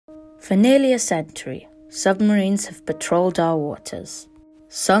For nearly a century, submarines have patrolled our waters.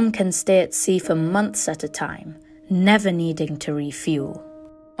 Some can stay at sea for months at a time, never needing to refuel.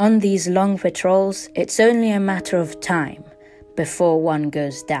 On these long patrols, it's only a matter of time before one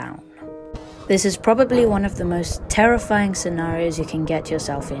goes down. This is probably one of the most terrifying scenarios you can get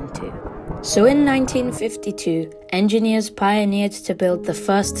yourself into. So in 1952, engineers pioneered to build the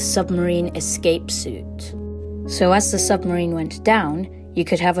first submarine escape suit. So as the submarine went down, you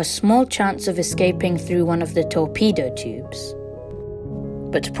could have a small chance of escaping through one of the torpedo tubes.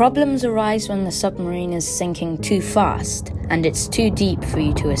 But problems arise when the submarine is sinking too fast and it's too deep for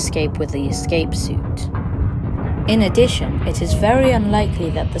you to escape with the escape suit. In addition, it is very unlikely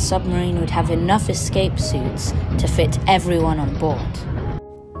that the submarine would have enough escape suits to fit everyone on board.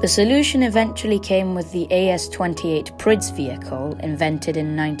 The solution eventually came with the AS-28 Prids vehicle invented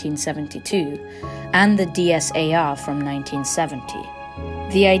in 1972 and the DSAR from 1970.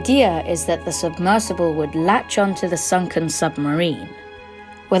 The idea is that the submersible would latch onto the sunken submarine,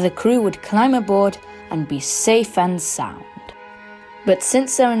 where the crew would climb aboard and be safe and sound. But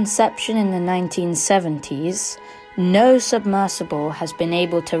since their inception in the 1970s, no submersible has been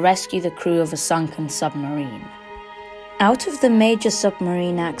able to rescue the crew of a sunken submarine. Out of the major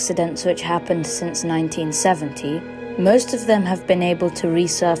submarine accidents which happened since 1970, most of them have been able to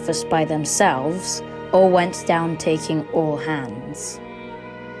resurface by themselves or went down taking all hands.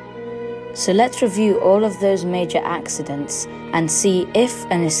 So let's review all of those major accidents and see if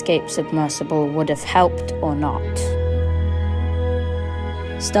an escape submersible would have helped or not.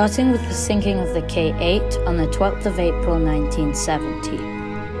 Starting with the sinking of the K-8 on the 12th of April 1970.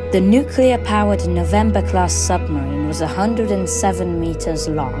 The nuclear-powered November-class submarine was 107 meters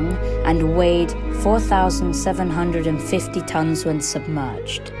long and weighed 4,750 tons when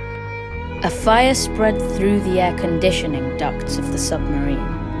submerged. A fire spread through the air conditioning ducts of the submarine.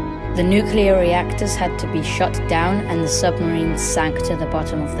 The nuclear reactors had to be shut down and the submarine sank to the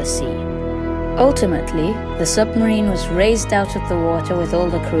bottom of the sea. Ultimately, the submarine was raised out of the water with all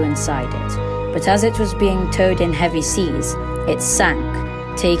the crew inside it, but as it was being towed in heavy seas, it sank,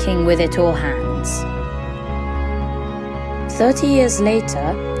 taking with it all hands. 30 years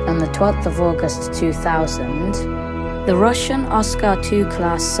later, on the 12th of August 2000, the Russian Oscar II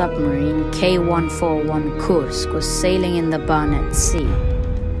class submarine K-141 Kursk was sailing in the Barents Sea.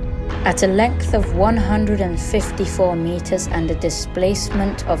 At a length of 154 meters and a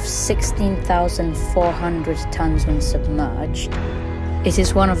displacement of 16,400 tons when submerged, it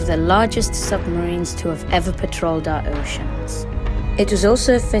is one of the largest submarines to have ever patrolled our oceans. It was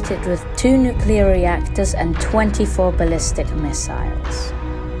also fitted with 2 nuclear reactors and 24 ballistic missiles.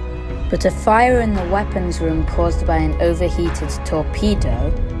 But a fire in the weapons room caused by an overheated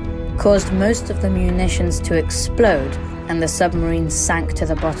torpedo caused most of the munitions to explode and the submarine sank to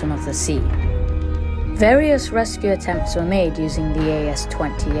the bottom of the sea. Various rescue attempts were made using the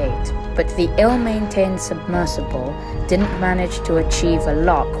AS-28, but the ill-maintained submersible didn't manage to achieve a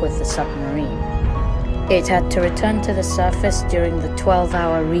lock with the submarine. It had to return to the surface during the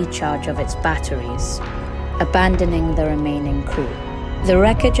 12-hour recharge of its batteries, abandoning the remaining crew. The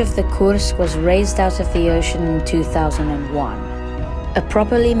wreckage of the Kursk was raised out of the ocean in 2001. A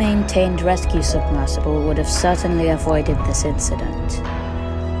properly maintained rescue submersible would have certainly avoided this incident.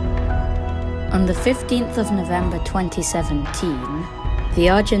 On the 15th of November 2017, the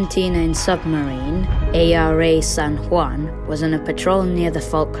Argentine submarine ARA San Juan was on a patrol near the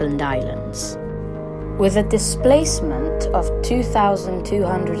Falkland Islands. With a displacement of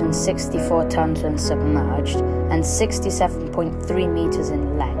 2,264 tons when submerged and 67.3 meters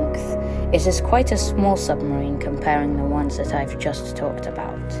in length, it is quite a small submarine comparing the ones that I've just talked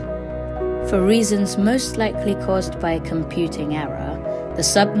about. For reasons most likely caused by a computing error, the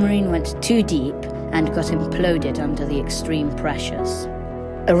submarine went too deep and got imploded under the extreme pressures.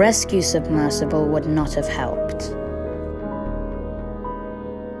 A rescue submersible would not have helped.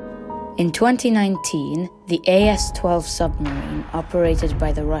 In 2019, the AS-12 submarine, operated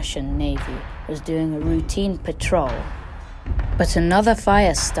by the Russian Navy, was doing a routine patrol. But another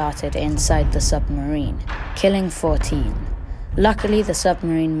fire started inside the submarine, killing 14. Luckily, the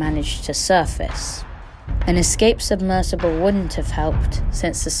submarine managed to surface. An escape submersible wouldn't have helped,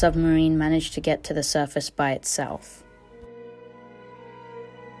 since the submarine managed to get to the surface by itself.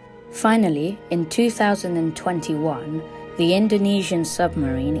 Finally, in 2021, the Indonesian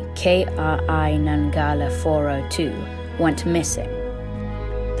submarine KRI Nanggala 402 went missing.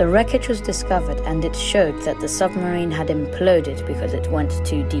 The wreckage was discovered and it showed that the submarine had imploded because it went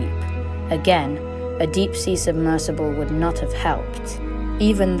too deep. Again, a deep-sea submersible would not have helped,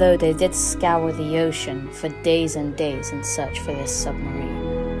 even though they did scour the ocean for days and days in search for this submarine.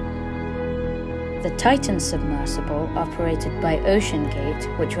 The Titan submersible, operated by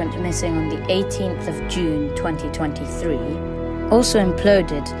OceanGate, which went missing on the 18th of June 2023, also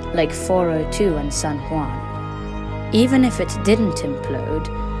imploded like 402 in San Juan. Even if it didn't implode,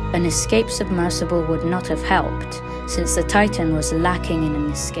 an escape submersible would not have helped, since the Titan was lacking in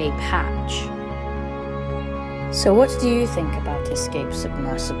an escape hatch. So what do you think about escape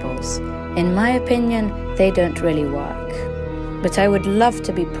submersibles? In my opinion, they don't really work. But I would love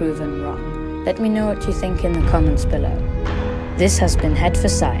to be proven wrong. Let me know what you think in the comments below. This has been Head for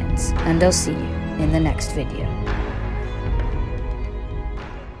Science, and I'll see you in the next video.